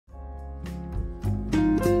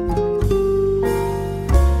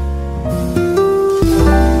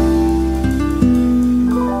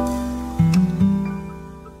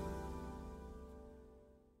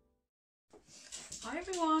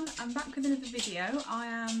video. I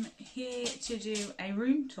am here to do a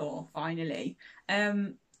room tour finally.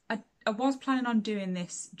 I was planning on doing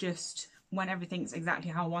this just when everything's exactly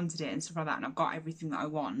how I wanted it and stuff like that, and I've got everything that I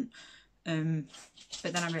want.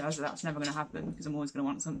 But then I realised that that's never going to happen because I'm always going to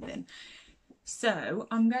want something. So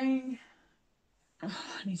I'm going... Oh,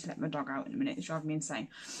 I need to let my dog out in a minute, it's driving me insane.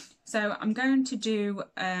 So I'm going to do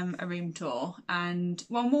a room tour, and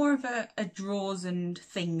well, more of a drawers and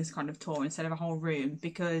things kind of tour instead of a whole room,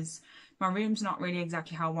 because my room's not really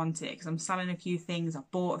exactly how I want it, because I'm selling a few things, I've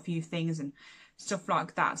bought a few things and stuff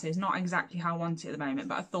like that, so it's not exactly how I want it at the moment.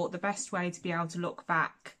 But I thought the best way to be able to look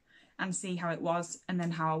back and see how it was and then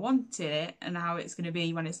how I wanted it and how it's going to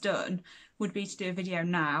be when it's done would be to do a video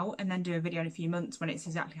now and then do a video in a few months when it's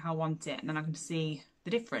exactly how I want it, and then I can see the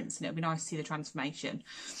difference and it'll be nice to see the transformation.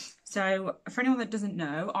 So for anyone that doesn't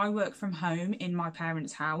know, I work from home in my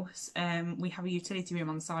parents' house. We have a utility room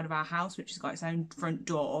on the side of our house which has got its own front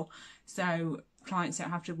door, so clients don't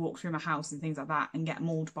have to walk through my house and things like that and get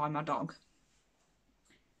mauled by my dog.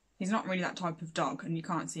 He's not really that type of dog and you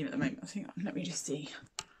can't see him at the moment. I think, let me just see.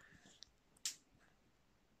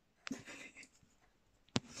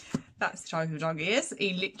 That's the type of dog he is.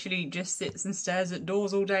 He literally just sits and stares at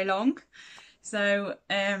doors all day long. So,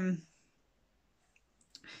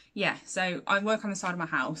 yeah, so I work on the side of my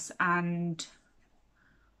house and,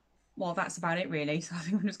 well, that's about it really. So I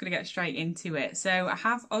think I'm just going to get straight into it. So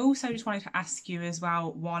I also just wanted to ask you as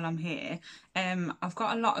well while I'm here, I've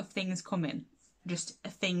got a lot of things coming. Just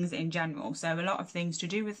things in general, so a lot of things to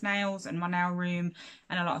do with nails and my nail room,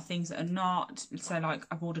 and a lot of things that are not. So like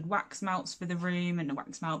I've ordered wax melts for the room and a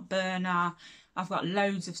wax melt burner. I've got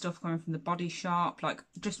loads of stuff coming from the Body Shop, like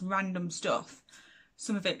just random stuff.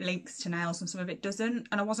 Some of it links to nails and some of it doesn't,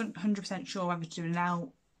 and I wasn't 100% sure whether to do a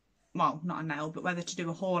nail, well, not a nail, but whether to do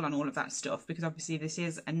a haul on all of that stuff, because obviously this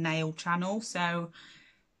is a nail channel. So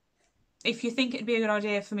if you think it'd be a good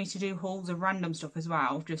idea for me to do hauls of random stuff as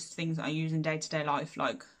well, just things that I use in day-to-day life,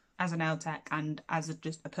 like as a nail tech and as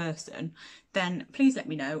just a person, then please let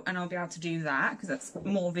me know and I'll be able to do that, because that's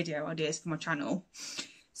more video ideas for my channel.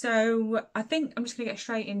 So I think I'm just going to get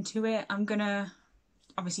straight into it. I'm going to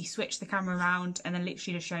obviously switch the camera around and then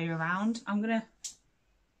literally just show you around. I'm going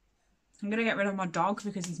to get rid of my dog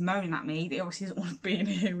because he's moaning at me. He obviously doesn't want to be in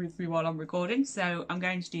here with me while I'm recording, so I'm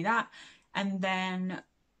going to do that. And then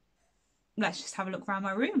let's just have a look around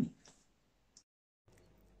my room.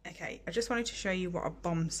 Okay, I just wanted to show you what a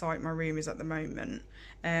bomb site my room is at the moment.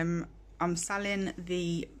 I'm selling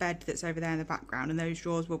the bed that's over there in the background, and those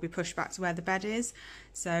drawers will be pushed back to where the bed is,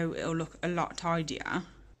 so it'll look a lot tidier.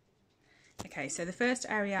 Okay, so the first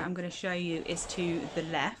area I'm going to show you is to the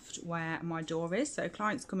left where my door is. So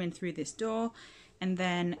clients come in through this door and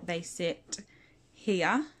then they sit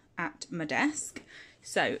here at my desk.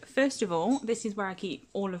 So first of all, this is where I keep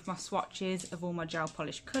all of my swatches of all my gel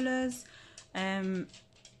polish colours.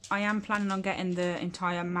 I am planning on getting the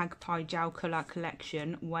entire Magpie gel colour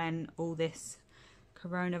collection when all this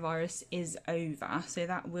coronavirus is over, so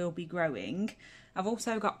that will be growing. I've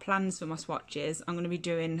also got plans for my swatches. I'm going to be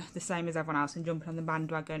doing the same as everyone else and jumping on the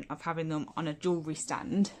bandwagon of having them on a jewellery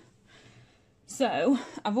stand. So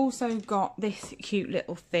I've also got this cute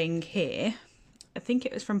little thing here. I think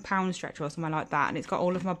it was from Pound Stretch or something like that, and it's got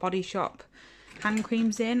all of my Body Shop hand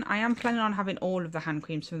creams in. I am planning on having all of the hand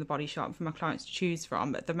creams from the Body Shop for my clients to choose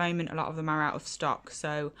from, but at the moment a lot of them are out of stock,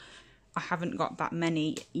 so I haven't got that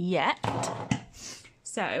many yet.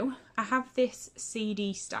 So I have this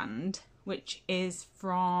CD stand, which is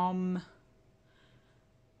from,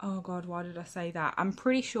 oh god, why did I say that? I'm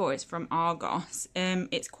pretty sure it's from Argos.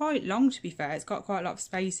 It's quite long, to be fair. It's got quite a lot of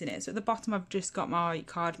space in it. So at the bottom I've just got my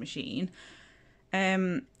card machine.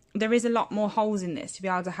 There is a lot more holes in this to be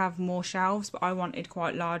able to have more shelves, but I wanted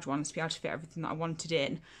quite large ones to be able to fit everything that I wanted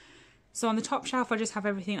in. So on the top shelf I just have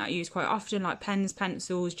everything that I use quite often, like pens,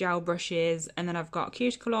 pencils, gel brushes, and then I've got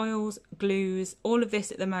cuticle oils, glues. All of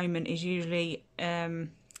this at the moment is usually on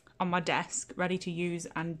my desk, ready to use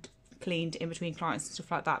and cleaned in between clients and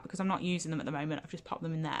stuff like that, because I'm not using them at the moment. I've just popped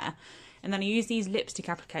them in there. And then I use these lipstick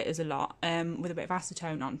applicators a lot, with a bit of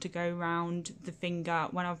acetone on, to go around the finger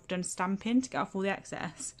when I've done stamping to get off all the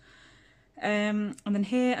excess. And then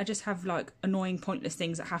here I just have like annoying pointless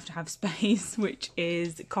things that have to have space, which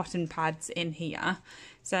is cotton pads in here.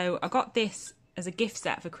 So I got this as a gift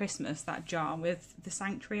set for Christmas, that jar with the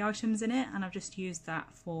Sanctuary items in it, and I've just used that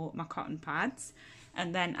for my cotton pads.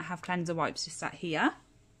 And then I have cleanser wipes just sat here.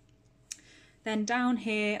 Then down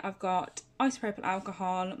here I've got isopropyl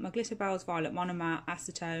alcohol, my Glitter Bells Violet Monomat,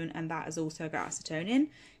 acetone, and that has also got acetone in.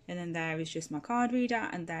 And then there is just my card reader,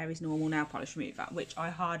 and there is normal nail polish remover, which I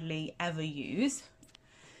hardly ever use.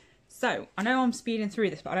 So, I know I'm speeding through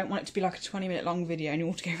this, but I don't want it to be like a 20-minute long video and you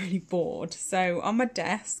all to get really bored. So, on my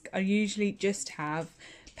desk, I usually just have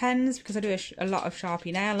pens because I do a lot of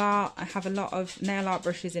Sharpie nail art. I have a lot of nail art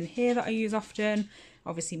brushes in here that I use often.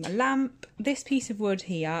 Obviously, my lamp. This piece of wood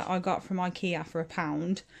here I got from IKEA for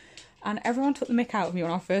 £1. And everyone took the mick out of me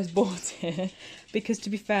when I first bought it because, to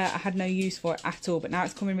be fair, I had no use for it at all. But now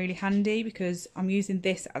it's coming really handy because I'm using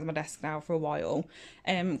this as my desk now for a while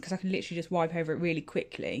because I can literally just wipe over it really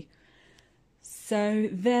quickly. So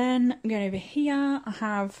then I'm going over here. I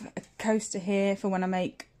have a coaster here for when I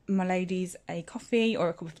make my ladies a coffee or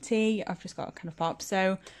a cup of tea. I've just got a kind of pop.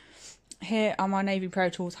 So here are my Navy Pro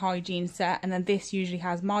Tools hygiene set, and then this usually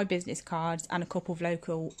has my business cards and a couple of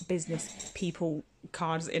local business people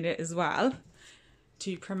cards in it as well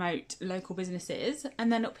to promote local businesses.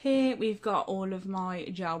 And then up here we've got all of my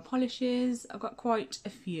gel polishes. I've got quite a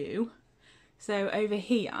few. So over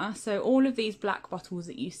here, so all of these black bottles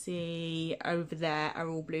that you see over there are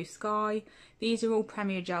all Blue Sky. These are all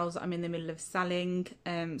Premier gels that I'm in the middle of selling,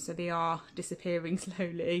 so they are disappearing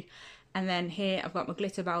slowly. And then here I've got my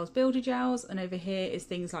Glitter Bells Builder Gels, and over here is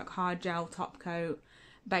things like Hard Gel, Top Coat,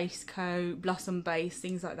 Base Coat, Blossom Base,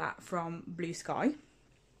 things like that from Blue Sky.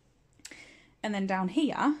 And then down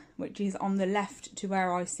here, which is on the left to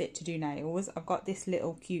where I sit to do nails, I've got this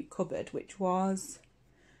little cute cupboard, which was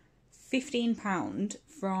 £15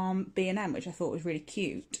 from B&M, which I thought was really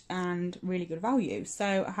cute and really good value.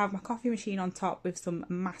 So I have my coffee machine on top with some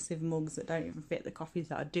massive mugs that don't even fit the coffees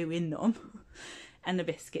that I do in them. And a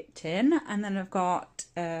biscuit tin, and then I've got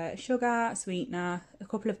sugar, sweetener, a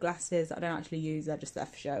couple of glasses that I don't actually use, they're just there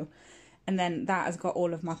for show, and then that has got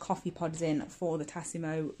all of my coffee pods in for the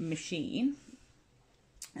Tassimo machine.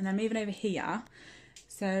 And then moving over here,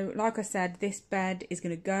 so like I said, this bed is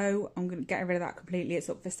going to go. I'm going to get rid of that completely. It's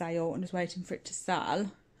up for sale. I'm just waiting for it to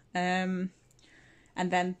sell. And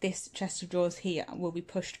then this chest of drawers here will be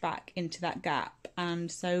pushed back into that gap,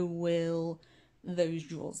 and so will those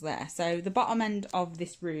drawers there. So the bottom end of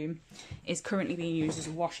this room is currently being used as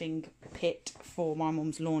a washing pit for my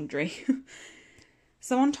mum's laundry.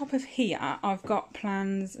 So on top of here I've got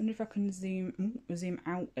plans. I wonder if I can zoom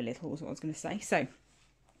out a little is what I was going to say. So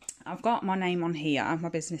I've got my name on here, my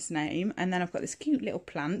business name, and then I've got this cute little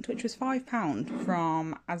plant which was £5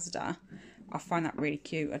 from Asda. I find that really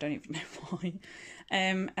cute, I don't even know why.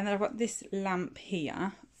 And then I've got this lamp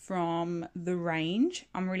here from the range.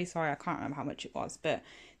 I'm really sorry, I can't remember how much it was, but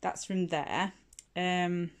that's from there.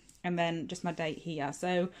 And then just my date here.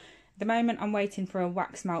 So at the moment I'm waiting for a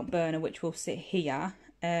wax melt burner which will sit here.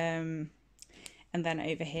 And then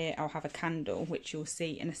over here I'll have a candle which you'll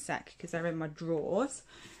see in a sec because they're in my drawers.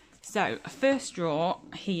 So first drawer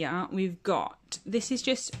here we've got, this is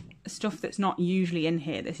just stuff that's not usually in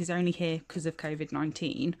here. This is only here because of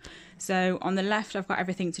COVID-19. So on the left I've got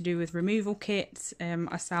everything to do with removal kits.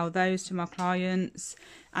 I sell those to my clients.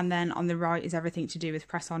 And then on the right is everything to do with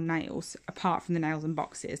press-on nails, apart from the nails and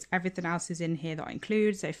boxes. Everything else is in here that I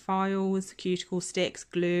include. So files, cuticle sticks,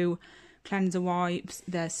 glue, cleanser wipes.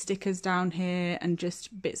 There's stickers down here and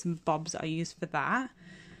just bits and bobs that I use for that.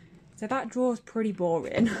 So that drawer's pretty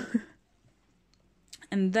boring.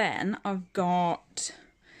 And then I've got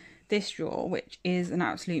this drawer, which is an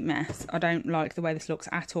absolute mess. I don't like the way this looks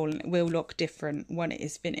at all, and it will look different when it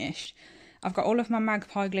is finished. I've got all of my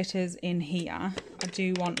Magpie glitters in here. I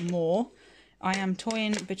do want more. I am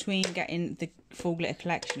toying between getting the full glitter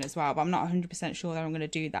collection as well, but I'm not 100% sure that I'm going to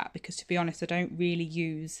do that because, to be honest, I don't really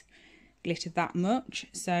use glitter that much.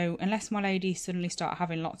 So unless my ladies suddenly start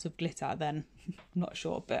having lots of glitter, then I'm not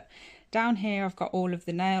sure. But down here I've got all of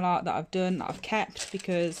the nail art that I've done, that I've kept,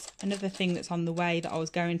 because another thing that's on the way that I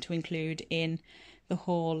was going to include in the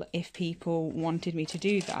haul, if people wanted me to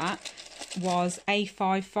do that, was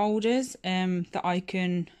A5 folders that I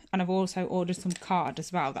can, and I've also ordered some card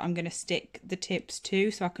as well that I'm going to stick the tips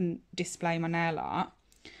to so I can display my nail art.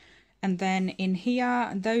 And then in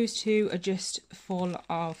here, those two are just full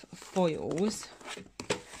of foils.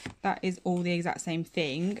 That is all the exact same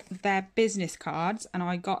thing. They're business cards, and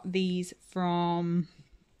I got these from,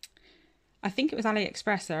 I think it was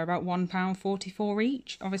AliExpress. They're about £1.44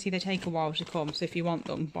 each. Obviously, they take a while to come, so if you want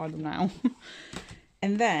them, buy them now.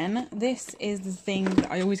 And then this is the thing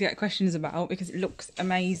that I always get questions about because it looks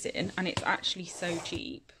amazing and it's actually so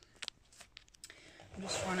cheap. I'm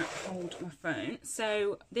just trying to hold my phone.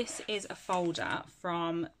 So this is a folder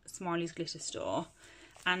from Smiley's Glitter Store,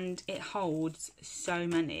 and it holds so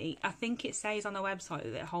many. I think it says on the website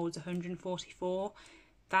that it holds 144.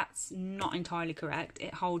 That's not entirely correct.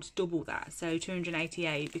 It holds double that, so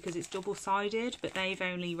 288, because it's double-sided, but they've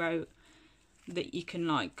only wrote that you can,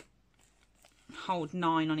 like, hold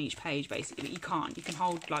 9 on each page basically, but you can't. You can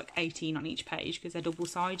hold like 18 on each page because they're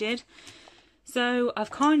double-sided. So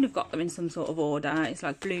I've kind of got them in some sort of order. It's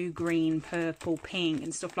like blue, green, purple, pink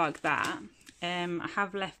and stuff like that. I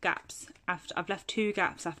have left gaps after, I've left 2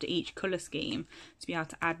 gaps after each colour scheme to be able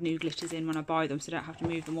to add new glitters in when I buy them, so I don't have to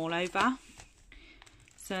move them all over.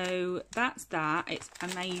 So that's that. It's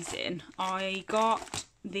amazing. I got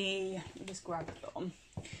the, let me just grab them.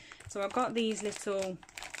 So I've got these little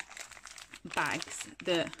bags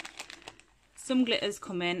that some glitters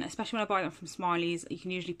come in, especially when I buy them from Smiley's. You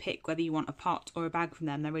can usually pick whether you want a pot or a bag from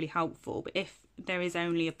them. They're really helpful. But if there is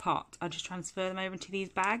only a pot, I just transfer them over into these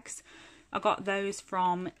bags. I got those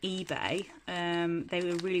from eBay. They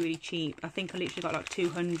were really, really cheap. I think I literally got like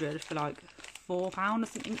 200 for like £4 or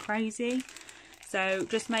something crazy. So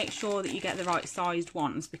just make sure that you get the right sized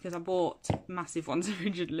ones, because I bought massive ones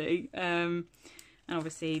originally. And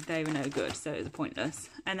obviously they were no good, so it was pointless.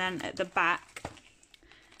 And then at the back,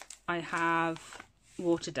 I have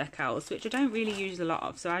water decals, which I don't really use a lot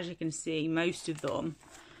of. So as you can see, most of them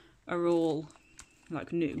are all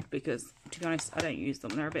like new, because to be honest, I don't use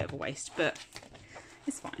them. They're a bit of a waste, but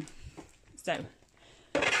it's fine. So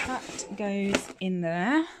that goes in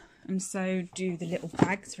there, and so do the little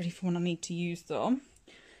bags ready for when I need to use them.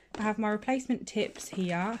 I have my replacement tips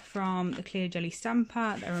here from the Clear Jelly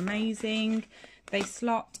Stamper. They're amazing. They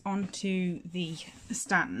slot onto the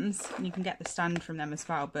stands, and you can get the stand from them as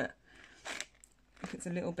well, but if it's a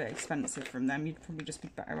little bit expensive from them, you'd probably just be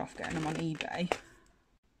better off getting them on eBay.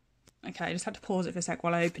 Okay, I just had to pause it for a sec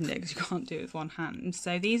while I opened it because you can't do it with one hand.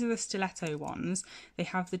 So these are the stiletto ones. They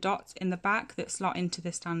have the dots in the back that slot into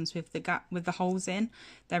the stands with the gap, with the holes in.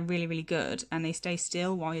 They're really, really good, and they stay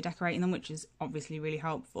still while you're decorating them, which is obviously really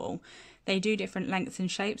helpful. They do different lengths and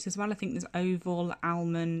shapes as well. I think there's oval,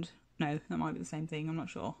 almond, no, that might be the same thing, I'm not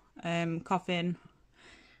sure. Coffin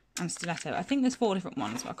and stiletto. I think there's 4 different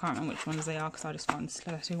ones, but I can't remember which ones they are because I just find the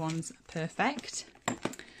stiletto ones perfect.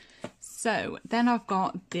 So then I've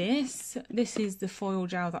got this. This is the foil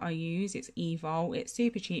gel that I use. It's Evol. It's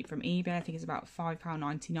super cheap from eBay. I think it's about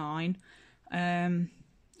 £5.99.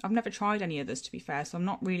 I've never tried any others, to be fair, so I'm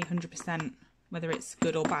not really 100% whether it's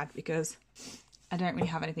good or bad because I don't really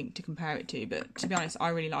have anything to compare it to. But to be honest, I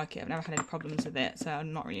really like it. I've never had any problems with it, so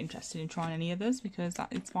I'm not really interested in trying any others because that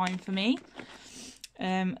is fine for me.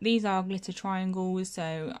 These are glitter triangles,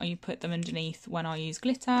 so you put them underneath when I use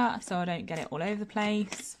glitter so I don't get it all over the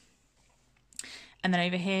place. And then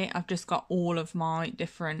over here, I've just got all of my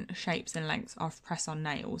different shapes and lengths of press-on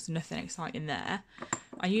nails. Nothing exciting there.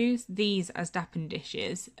 I use these as dapping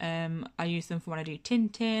dishes. I use them for when I do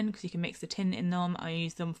tinting, because you can mix the tint in them. I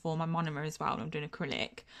use them for my monomer as well when I'm doing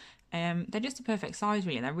acrylic. They're just a perfect size,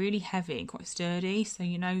 really. And they're really heavy and quite sturdy, so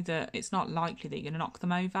you know that it's not likely that you're going to knock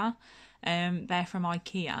them over. They're from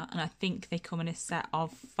IKEA, and I think they come in a set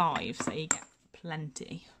of 5, so you get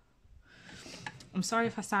plenty. I'm sorry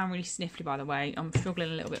if I sound really sniffly, by the way. I'm struggling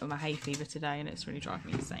a little bit with my hay fever today and it's really driving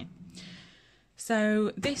me insane.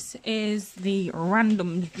 So this is the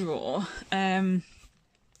random drawer.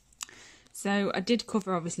 So I did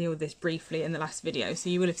cover obviously all this briefly in the last video, so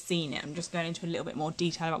you will have seen it. I'm just going into a little bit more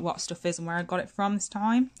detail about what stuff is and where I got it from this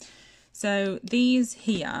time. So these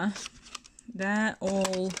here, they're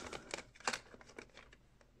all...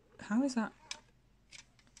 How is that?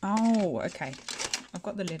 Oh, okay. I've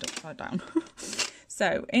got the lid upside down.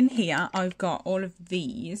 So in here I've got all of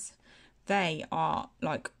these. They are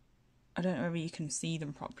like, I don't know whether you can see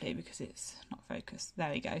them properly because it's not focused. There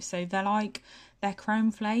we go. So they're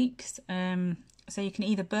chrome flakes. So you can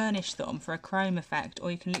either burnish them for a chrome effect, or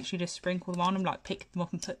you can literally just sprinkle them on and like pick them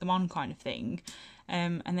up and put them on kind of thing.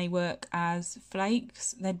 And they work as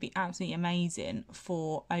flakes. They'd be absolutely amazing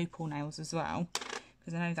for opal nails as well,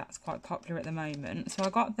 because I know that's quite popular at the moment. So I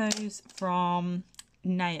got those from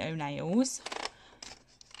Nao Nails.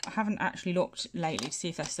 I haven't actually looked lately to see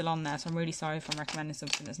if they're still on there, so I'm really sorry if I'm recommending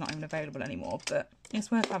something that's not even available anymore, but it's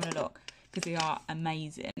worth having a look because they are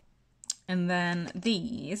amazing. And then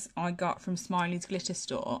these I got from Smiley's Glitter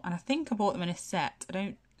Store, and I think I bought them in a set. I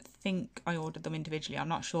don't think I ordered them individually, I'm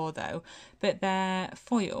not sure though, but they're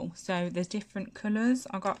foil, so there's different colours.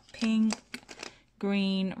 I got pink,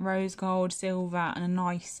 green, rose gold, silver, and a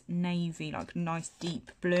nice navy, like nice deep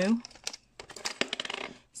blue.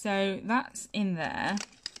 So that's in there.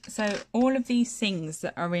 So all of these things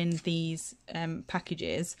that are in these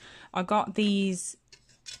packages, I got these,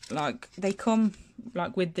 like they come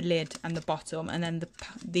like with the lid and the bottom, and then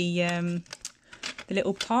the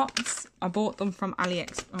little pots. I bought them from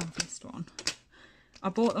AliExpress. Oh, this one. I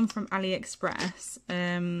bought them from AliExpress.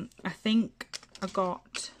 I think I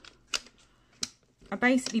got I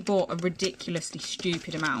basically bought a ridiculously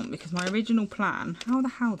stupid amount because my original plan, how the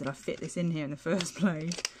hell did I fit this in here in the first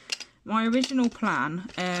place? My original plan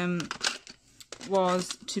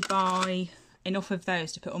was to buy enough of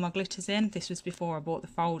those to put all my glitters in. This was before I bought the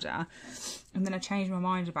folder, and then I changed my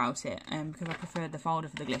mind about it because I preferred the folder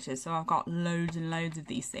for the glitters, so I've got loads and loads of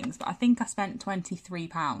these things. But I think I spent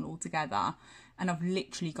 £23 altogether, and I've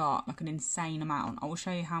literally got like an insane amount. I will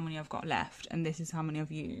show you how many I've got left, and this is how many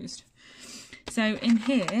I've used. So in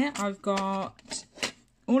here I've got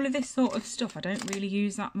all of this sort of stuff I don't really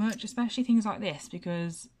use that much, especially things like this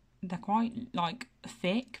because they're quite like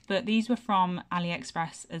thick, but these were from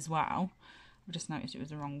AliExpress as well. I just noticed it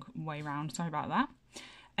was the wrong way round, sorry about that.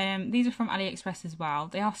 These are from AliExpress as well.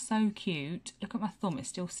 They are so cute. Look at my thumb, it's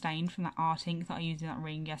still stained from that art ink that I used in that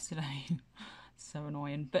ring yesterday. So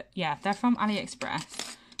annoying. But yeah, they're from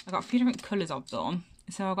AliExpress. I've got a few different colours of them.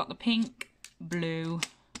 So I've got the pink, blue,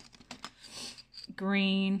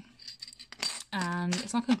 green, and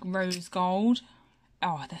it's like a rose gold.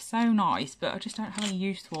 Oh, they're so nice, but I just don't have any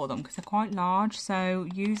use for them because they're quite large, so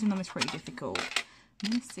using them is pretty difficult.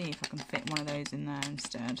 Let's see if I can fit one of those in there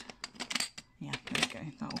instead. Yeah, there we go.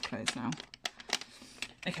 That will close now.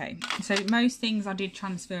 Okay, so most things I did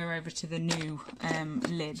transfer over to the new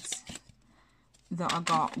lids that I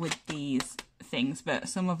got with these things, but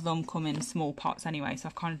some of them come in small pots anyway, so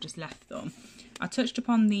I've kind of just left them. I touched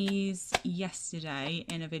upon these yesterday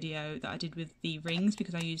in a video that I did with the rings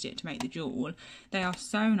because I used it to make the jewel. They are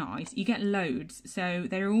so nice. You get loads, so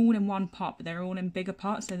they're all in one pot, but they're all in bigger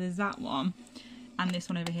pots. So there's that one and this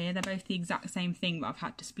one over here. They're both the exact same thing, but I've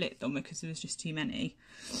had to split them because there was just too many.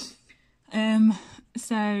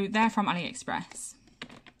 So they're from AliExpress.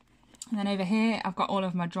 And then over here I've got all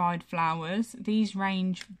of my dried flowers. These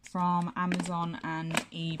range from Amazon and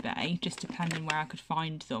eBay, just depending where I could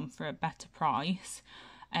find them for a better price.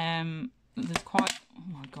 There's quite, oh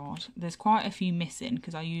my god, there's quite a few missing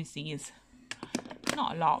because I use these,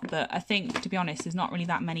 not a lot, but I think, to be honest, there's not really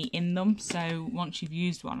that many in them. So once you've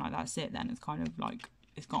used one, like that's it then, it's kind of like,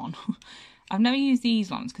 it's gone. I've never used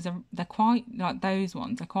these ones because they're quite, like those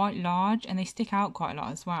ones, they're quite large and they stick out quite a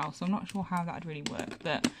lot as well. So I'm not sure how that would really work,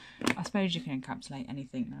 but I suppose you can encapsulate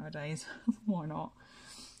anything nowadays. Why not?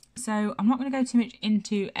 So I'm not going to go too much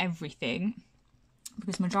into everything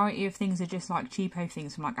because majority of things are just like cheapo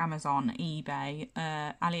things from like Amazon, eBay,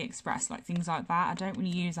 AliExpress, like things like that. I don't really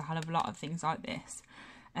use a hell of a lot of things like this.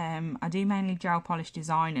 I do mainly gel polish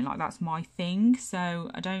designing, like that's my thing.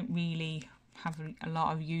 So I don't really have a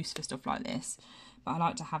lot of use for stuff like this, but I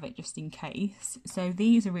like to have it just in case. So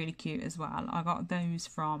these are really cute as well. I got those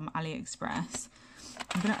from AliExpress.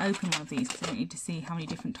 I'm going to open one of these because I want you to see how many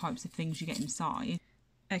different types of things you get inside.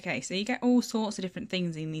 Okay, so you get all sorts of different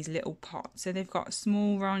things in these little pots. So they've got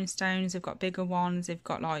small rhinestones, they've got bigger ones, they've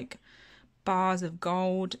got like bars of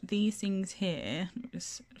gold. These things here, let me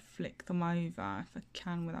just flick them over if I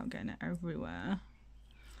can without getting it everywhere.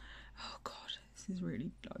 Oh god, this is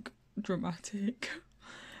really like dramatic.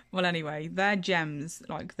 Well, anyway, they're gems,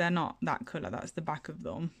 like they're not that colour, that's the back of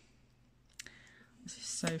them. This is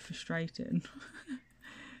so frustrating.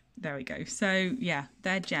 There we go. So yeah,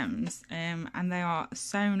 they're gems, and they are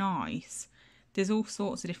so nice. There's all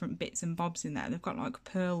sorts of different bits and bobs in there. They've got like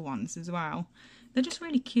pearl ones as well. They're just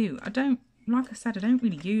really cute. I don't, like I said, I don't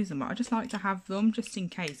really use them, but I just like to have them just in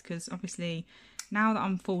case, because obviously now that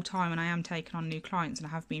I'm full-time and I am taking on new clients, and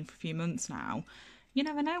I have been for a few months now, you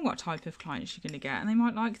never know what type of clients you're going to get, and they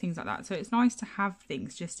might like things like that. So it's nice to have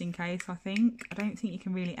things just in case, I think. I don't think you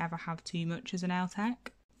can really ever have too much as a nail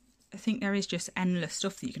tech. I think there is just endless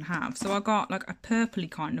stuff that you can have. So I got like a purpley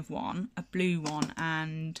kind of one, a blue one,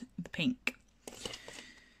 and the pink.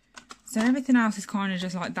 So everything else is kind of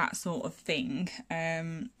just like that sort of thing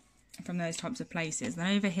from those types of places.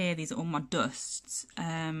 Then over here, these are all my dusts.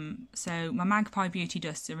 So my Magpie Beauty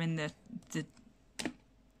dusts are in the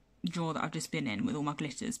drawer that I've just been in with all my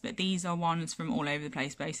glitters, but these are ones from all over the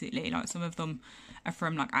place basically. Like some of them are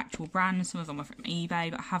from like actual brands, some of them are from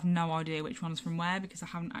eBay, but I have no idea which one's from where because I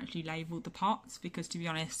haven't actually labelled the pots, because to be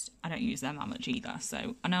honest I don't use them that much either,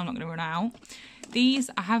 so I know I'm not going to run out.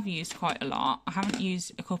 These I have used quite a lot. I haven't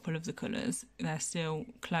used a couple of the colours, they're still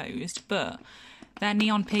closed, but they're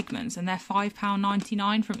neon pigments and they're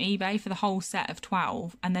 £5.99 from eBay for the whole set of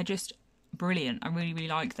 12, and they're just brilliant. I really, really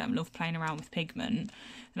like them. Love playing around with pigment.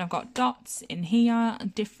 And I've got dots in here,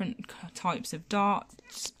 different types of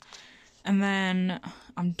dots. And then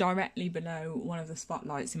I'm directly below one of the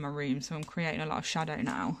spotlights in my room, so I'm creating a lot of shadow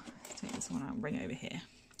now. Let's take this one out and bring it over here.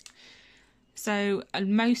 So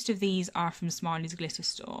most of these are from Smiley's Glitter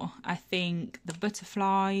Store. I think the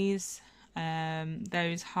butterflies,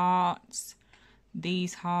 those hearts,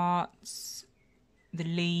 these hearts, the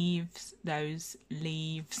leaves, those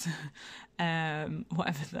leaves,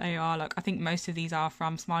 whatever they are. Like, I think most of these are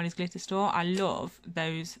from Smiley's Glitter Store. I love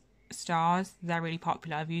those stars. They're really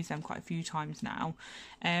popular. I've used them quite a few times now.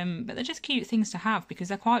 But they're just cute things to have because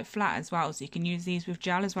they're quite flat as well. So you can use these with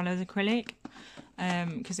gel as well as acrylic,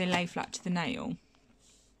 because they lay flat to the nail.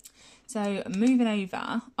 So moving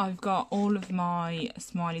over, I've got all of my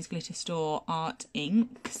Smiley's Glitter Store art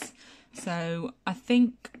inks. So I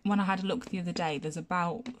think when I had a look the other day, there's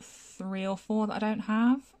about 3 or 4 that I don't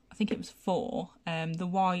have. I think it was 4. The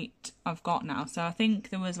white I've got now. So I think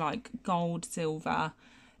there was like gold, silver,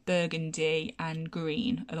 burgundy and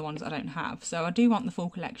green are the ones I don't have. So I do want the full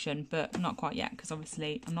collection, but not quite yet because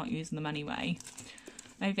obviously I'm not using them anyway.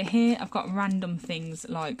 Over here I've got random things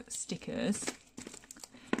like stickers.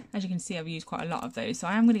 As you can see, I've used quite a lot of those, so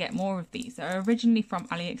I am going to get more of these. They're originally from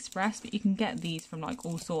AliExpress, but you can get these from like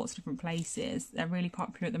all sorts of different places. They're really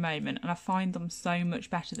popular at the moment, and I find them so much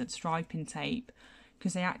better than striping tape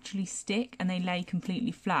because they actually stick and they lay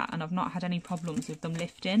completely flat, and I've not had any problems with them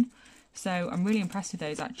lifting. So I'm really impressed with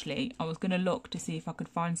those actually. I was going to look to see if I could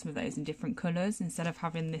find some of those in different colours instead of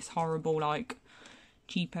having this horrible like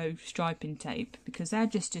cheapo striping tape, because they're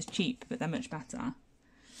just as cheap but they're much better.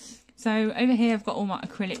 So over here I've got all my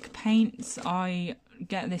acrylic paints. I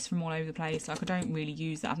get this from all over the place, like I don't really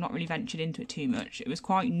use that. I've not really ventured into it too much. It was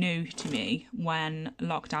quite new to me when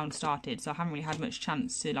lockdown started, so I haven't really had much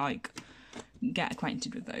chance to like get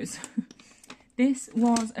acquainted with those. This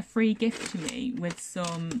was a free gift to me with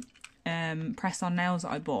some press-on nails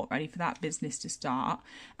that I bought ready for that business to start,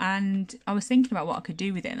 and I was thinking about what I could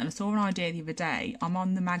do with it, and I saw an idea the other day. I'm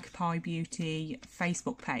on the Magpie Beauty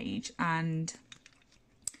Facebook page, and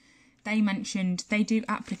they mentioned they do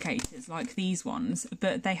applicators like these ones,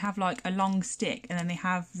 but they have like a long stick and then they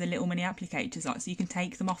have the little mini applicators, like, so you can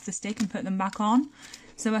take them off the stick and put them back on.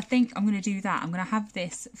 So I think I'm going to do that. I'm going to have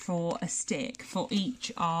this for a stick for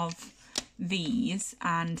each of these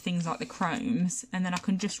and things like the chromes, and then I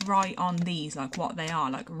can just write on these like what they are,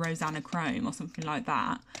 like Rosanna Chrome or something like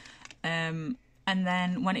that. And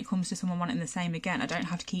then when it comes to someone wanting the same again, I don't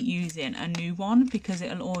have to keep using a new one because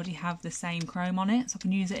it'll already have the same chrome on it, so I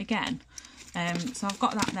can use it again. So I've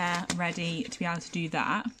got that there ready to be able to do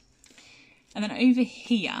that. And then over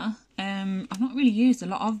here, I've not really used a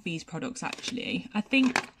lot of these products actually. I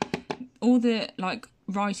think all the like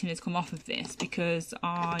writing has come off of this because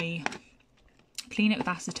I clean it with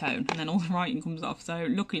acetone and then all the writing comes off. So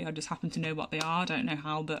luckily I just happen to know what they are. I don't know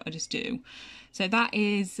how, but I just do. So that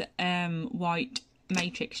is white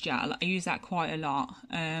matrix gel. I use that quite a lot.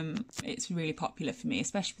 It's really popular for me,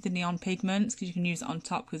 especially with the neon pigments, because you can use it on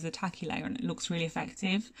top with the tacky layer and it looks really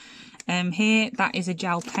effective. Here, that is a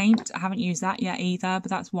gel paint. I haven't used that yet either, but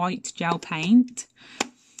that's white gel paint.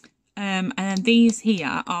 And then these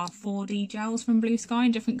here are 4D gels from Blue Sky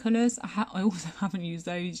in different colours. I also haven't used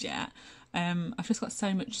those yet. I've just got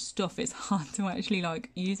so much stuff, it's hard to actually like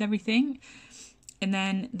use everything. And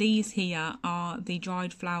then these here are the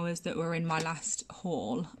dried flowers that were in my last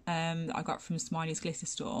haul that I got from Smiley's Glitter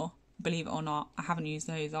Store. Believe it or not, I haven't used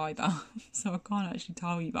those either, so I can't actually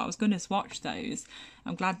tell you, but I was going to swatch those.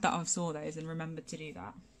 I'm glad that I saw those and remembered to do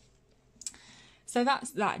that. So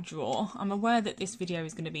that's that drawer. I'm aware that this video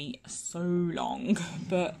is going to be so long,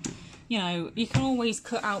 but you know, you can always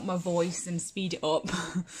cut out my voice and speed it up.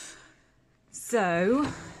 So,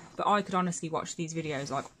 but I could honestly watch these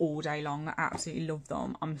videos like all day long. I absolutely love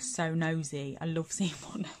them. I'm so nosy. I love seeing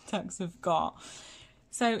what nail tags have got.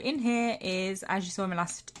 So in here is, as you saw in my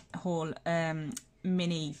last haul,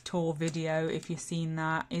 mini tour video, if you've seen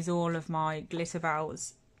that, is all of my Glitter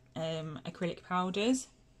Bells acrylic powders.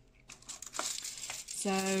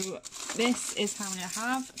 So this is how many I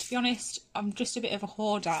have. To be honest, I'm just a bit of a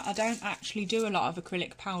hoarder. I don't actually do a lot of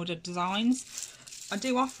acrylic powder designs. I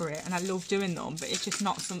do offer it and I love doing them, but it's just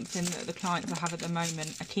not something that the clients I have at the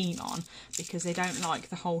moment are keen on, because they don't like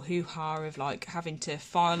the whole hoo-ha of like having to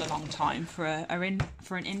file a long time for an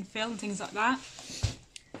infill and things like that.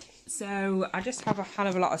 So I just have a hell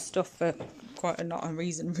of a lot of stuff for quite a lot of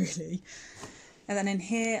reason really. And then in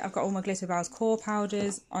here I've got all my Glitter Bells core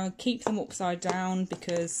powders. I keep them upside down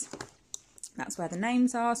because that's where the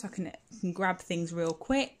names are, so I can grab things real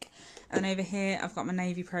quick. And over here I've got my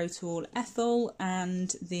Navy Pro Tool Ethel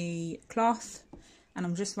and the cloth, and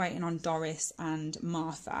I'm just waiting on Doris and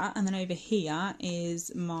Martha. And then over here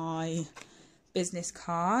is my business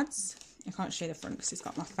cards. I can't show you the front because it's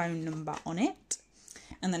got my phone number on it.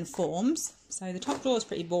 And then forms. So the top drawer is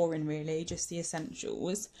pretty boring really, just the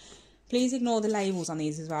essentials. Please ignore the labels on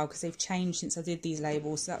these as well because they've changed since I did these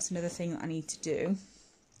labels, so that's another thing that I need to do.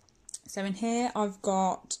 So in here I've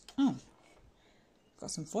got,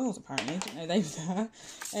 got some foils apparently, didn't know they were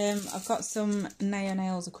there. I've got some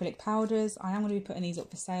nails acrylic powders. I am going to be putting these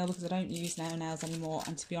up for sale because I don't use nails anymore,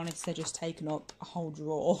 and to be honest they're just taking up a whole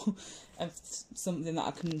drawer of something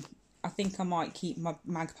that I think I might keep my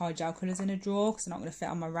Magpie gel colours in a drawer because they're not going to fit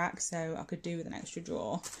on my rack, so I could do with an extra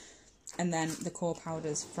drawer. And then the core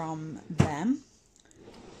powders from them.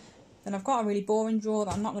 Then I've got a really boring drawer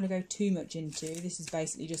that I'm not going to go too much into. This is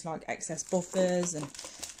basically just like excess buffers and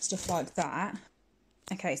stuff like that.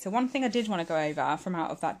 Okay, so one thing I did want to go over from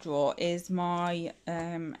out of that drawer is my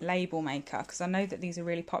label maker, because I know that these are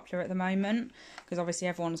really popular at the moment, because obviously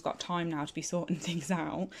everyone's got time now to be sorting things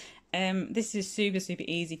out. This is super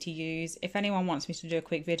easy to use. If anyone wants me to do a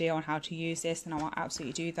quick video on how to use this, then I will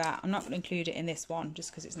absolutely do that. I'm not going to include it in this one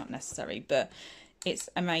just because it's not necessary, but it's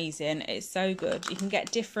amazing. It's so good. You can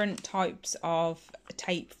get different types of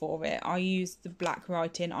tape for it. I use the black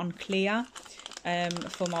writing on clear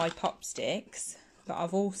for my pop sticks, but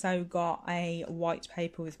I've also got a white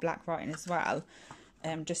paper with black writing as well,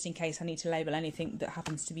 just in case I need to label anything that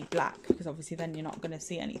happens to be black, because obviously then you're not going to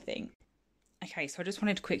see anything. Okay, so I just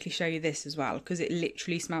wanted to quickly show you this as well, because it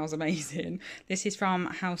literally smells amazing. This is from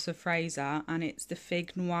House of Fraser, and it's the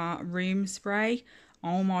Fig Noir Room Spray.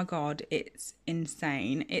 Oh my god, it's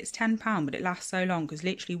insane. It's £10, but it lasts so long, because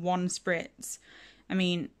literally one spritz. I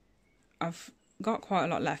mean, I've got quite a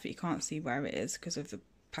lot left, but you can't see where it is because of the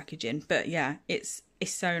packaging. But yeah, it's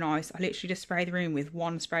so nice. I literally just spray the room with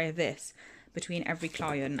one spray of this between every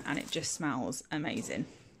client, and it just smells amazing.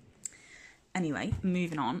 Anyway,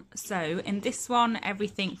 moving on. So in this one,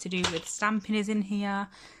 everything to do with stamping is in here.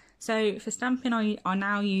 So for stamping, I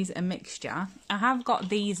now use a mixture. I have got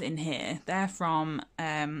these in here. They're from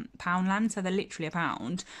Poundland, so they're literally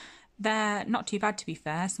 £1. They're not too bad, to be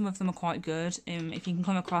fair. Some of them are quite good. If you can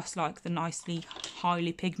come across like the nicely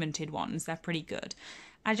highly pigmented ones, they're pretty good.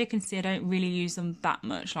 As you can see, I don't really use them that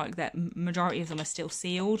much. Like, the majority of them are still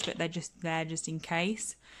sealed, but they're just there just in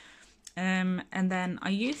case. And then I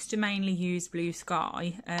used to mainly use Blue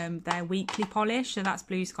Sky, their weekly polish, so that's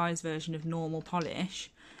Blue Sky's version of normal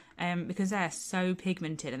polish, because they're so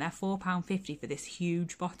pigmented, and they're £4.50 for this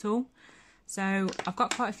huge bottle. So I've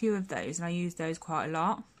got quite a few of those, and I use those quite a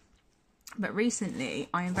lot. But recently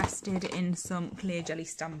I invested in some clear jelly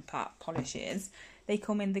stamper polishes. They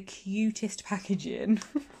come in the cutest packaging.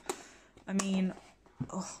 I mean,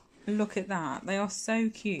 oh, look at that. They are so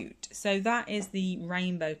cute. So that is the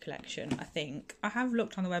rainbow collection, I think. I have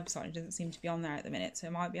looked on the website. It doesn't seem to be on there at the minute, so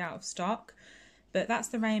it might be out of stock. But that's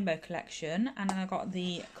the rainbow collection. And then I got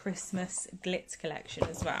the Christmas glitz collection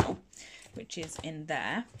as well, which is in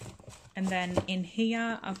there. And then in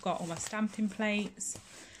here, I've got all my stamping plates.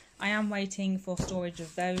 I am waiting for storage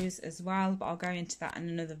of those as well, but I'll go into that in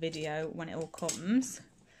another video when it all comes.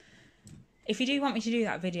 If you do want me to do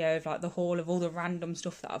that video of like the haul of all the random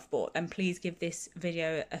stuff that I've bought, then please give this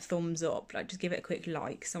video a thumbs up. Like, just give it a quick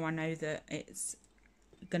like so I know that it's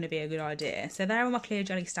going to be a good idea. So there are my clear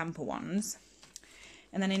jelly stamper ones.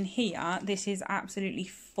 And then in here, this is absolutely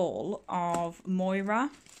full of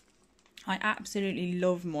Moira. I absolutely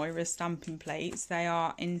love Moira's stamping plates. They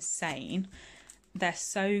are insane. They're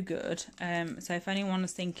so good. So if anyone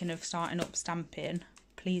is thinking of starting up stamping,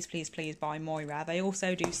 please buy Moira. They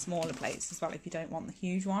also do smaller plates as well if you don't want the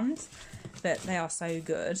huge ones, but they are so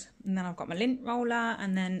good. And then I've got my lint roller,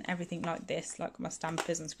 and then everything like this, like my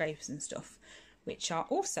stampers and scrapers and stuff, which are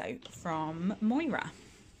also from Moira.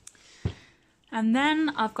 And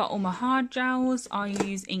then I've got all my hard gels. I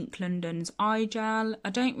use Ink London's eye gel. I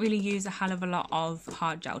don't really use a hell of a lot of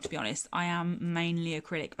hard gel, to be honest. I am mainly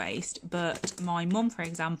acrylic based, but my mum, for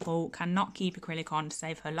example, cannot keep acrylic on to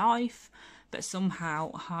save her life, but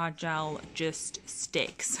somehow hard gel just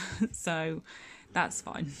sticks. So that's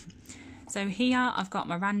fine. So here I've got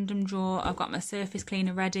my random drawer. I've got my surface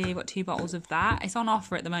cleaner ready. I've got 2 bottles of that. It's on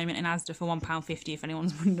offer at the moment in Asda for £1.50 if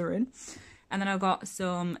anyone's wondering. And then I've got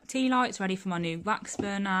some tea lights ready for my new wax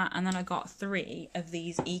burner. And then I got 3 of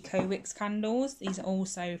these Eco Wicks candles. These are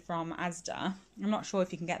also from Asda. I'm not sure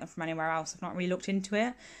if you can get them from anywhere else. I've not really looked into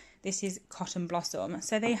it. This is Cotton Blossom.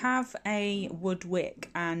 So they have a wood wick,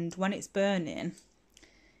 and when it's burning,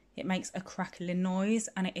 it makes a crackling noise,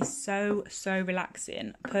 and it is so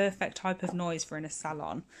relaxing. Perfect type of noise for in a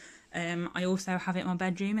salon. I also have it in my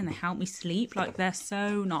bedroom, and they help me sleep. Like, they're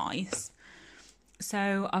so nice.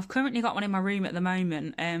 So I've currently got one in my room at the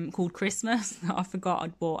moment called Christmas that I forgot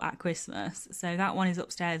I'd bought at Christmas. So that one is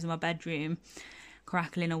upstairs in my bedroom,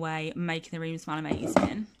 crackling away, making the room smell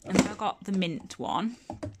amazing. And then I got the mint one.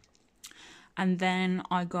 And then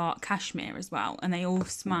I got cashmere as well. And they all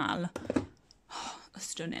smell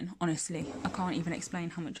stunning, honestly. I can't even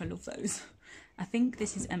explain how much I love those. I think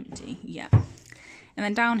this is empty, yeah. And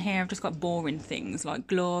then down here I've just got boring things like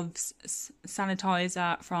gloves,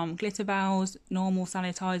 sanitizer from Glitterbells, normal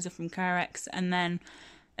sanitizer from Carex, and then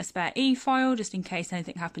a spare e-file just in case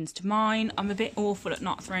anything happens to mine. I'm a bit awful at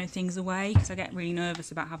not throwing things away because I get really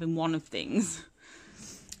nervous about having one of things.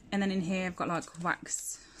 And then in here I've got like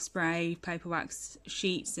wax spray, paper wax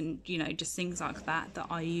sheets, and you know, just things like that that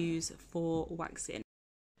I use for waxing.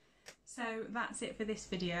 So that's it for this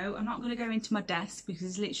video. I'm not going to go into my desk because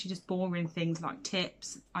it's literally just boring things like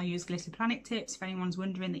tips. I use Glitter Planet tips, if anyone's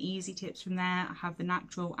wondering, the easy tips from there. I have the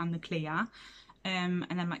natural and the clear. And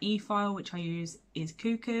then my e-file, which I use, is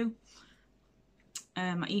Cuckoo.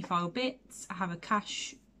 My e-file bits, I have a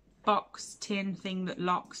cash box tin thing that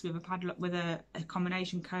locks with a padlock with a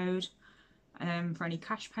combination code for any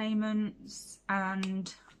cash payments,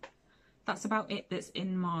 and that's about it that's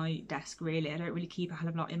in my desk really. I don't really keep a hell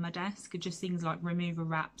of a lot in my desk, just things like remover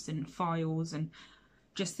wraps and files and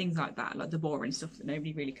just things like that, like the boring stuff that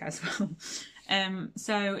nobody really cares about.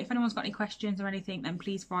 So if anyone's got any questions or anything, then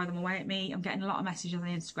please fire them away at me. I'm getting a lot of messages on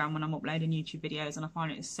Instagram when I'm uploading YouTube videos, and I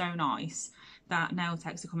find it so nice that nail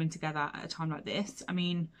techs are coming together at a time like this. I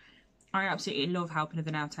mean, I absolutely love helping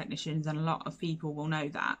other nail technicians, and a lot of people will know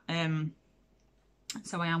that.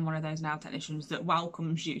 So I am one of those nail technicians that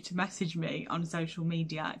welcomes you to message me on social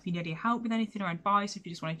media if you need any help with anything or advice, if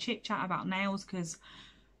you just want to chit chat about nails, because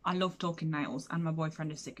I love talking nails and my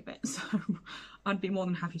boyfriend is sick of it, so I'd be more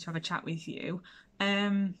than happy to have a chat with you.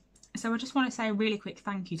 So I just want to say a really quick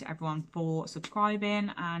thank you to everyone for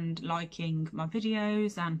subscribing and liking my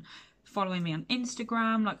videos and following me on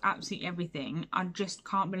Instagram, like absolutely everything. I just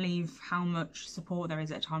can't believe how much support there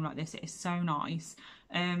is at a time like this. It is so nice.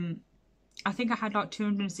 I think I had like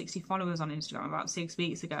 260 followers on Instagram about 6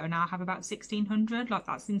 weeks ago. Now I have about 1,600. Like,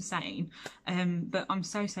 that's insane. But I'm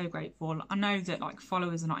so grateful. I know that like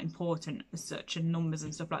followers are not important as such, and numbers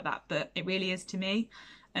and stuff like that, but it really is to me.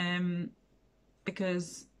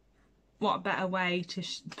 Because what a better way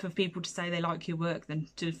for people to say they like your work than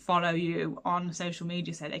to follow you on social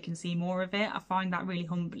media so they can see more of it. I find that really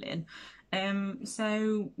humbling.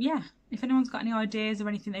 So yeah, if anyone's got any ideas or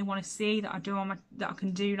anything they want to see that I do on that I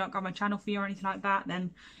can do like on my channel for you or anything like that,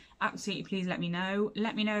 then absolutely please let me know.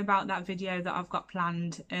 Let me know about that video that I've got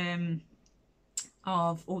planned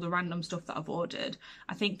of all the random stuff that I've ordered.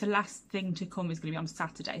 I think the last thing to come is going to be on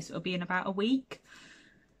Saturday, so it'll be in about a week.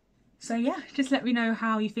 So yeah, just let me know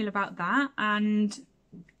how you feel about that, and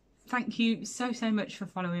thank you so much for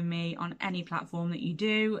following me on any platform that you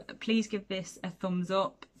do. Please give this a thumbs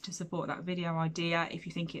up to support that video idea if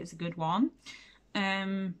you think it's a good one.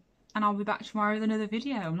 And I'll be back tomorrow with another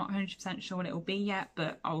video. I'm not 100% sure what it will be yet,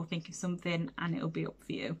 but I will think of something and it'll be up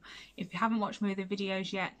for you. If you haven't watched my other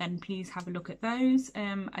videos yet, then please have a look at those.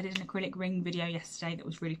 I did an acrylic ring video yesterday that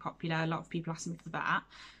was really popular. A lot of people asked me for that.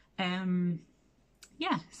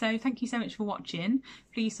 Yeah, so thank you so much for watching.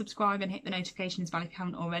 Please subscribe and hit the notifications bell if you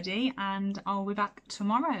haven't already, and I'll be back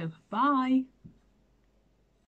tomorrow. Bye!